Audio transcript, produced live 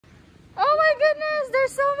Oh my goodness,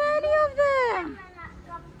 there's so many of them.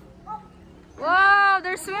 Wow,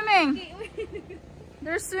 they're swimming.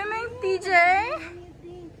 They're swimming, TJ.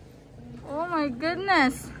 Oh my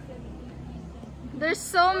goodness. There's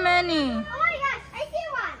so many. Oh my gosh, I see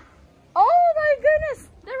one. Oh my goodness,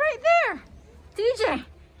 they're right there. TJ,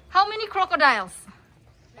 how many crocodiles?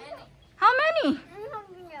 How many?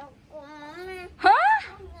 Huh?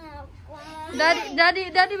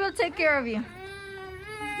 Daddy will take care of you.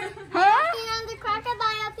 Huh? The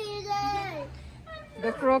crocodile, TJ.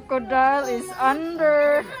 The crocodile is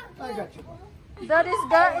under. I got you. Daddy's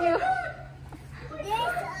got you.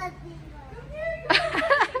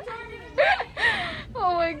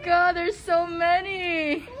 Oh my God, there's so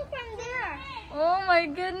many. Look from there. Oh my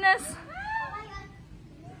goodness.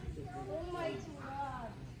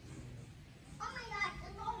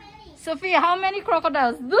 Sophia, how many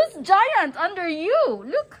crocodiles? Those giant under you.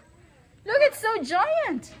 Look. Look, it's so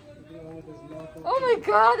giant. Oh my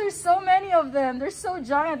God, there's so many of them. They're so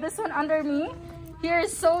giant. This one under me here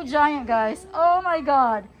is so giant, guys. Oh my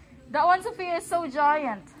God. That one, Sophia, is so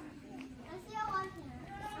giant.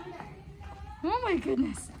 Oh my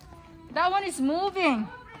goodness. That one is moving.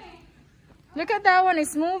 Look at that one.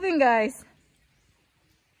 It's moving, guys.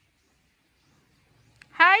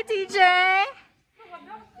 Hi, TJ.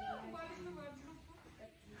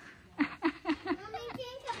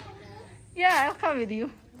 Yeah, I'll come with you.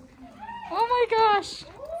 Oh my gosh.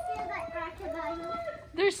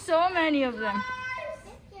 There's so many of them.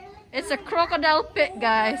 It's a crocodile pit,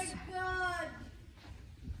 guys.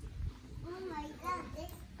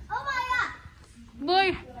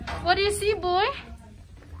 Boy, what do you see, boy?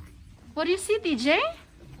 What do you see, TJ?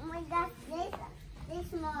 Oh my gosh, this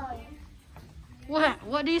small.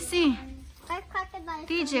 What do you see?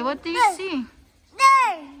 TJ, what do you see?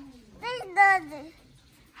 There's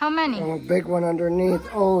How many? Oh, a big one underneath.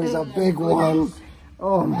 Oh, he's a big one.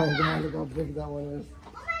 Oh my God, look how big that one is.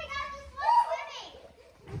 Oh my gosh,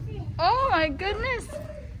 it's swimming. Oh my goodness.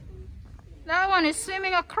 That one is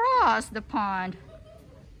swimming across the pond.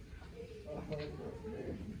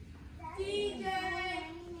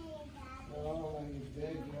 Oh,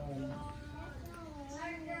 big one.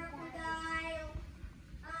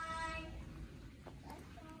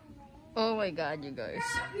 Oh my God, you guys.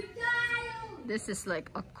 This is like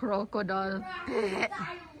a crocodile pit.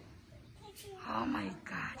 Oh my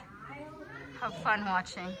God. Have fun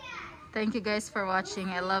watching. Thank you guys for watching.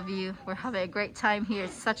 I love you. We're having a great time here.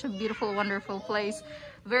 It's such a beautiful, wonderful place.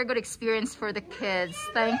 Very good experience for the kids.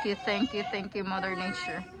 Thank you, thank you, thank you, Mother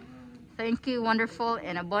Nature. Thank you, wonderful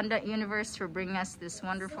and abundant universe, for bringing us this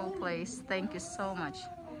wonderful place. Thank you so much.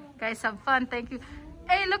 Guys, have fun. Thank you.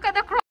 Hey, look at the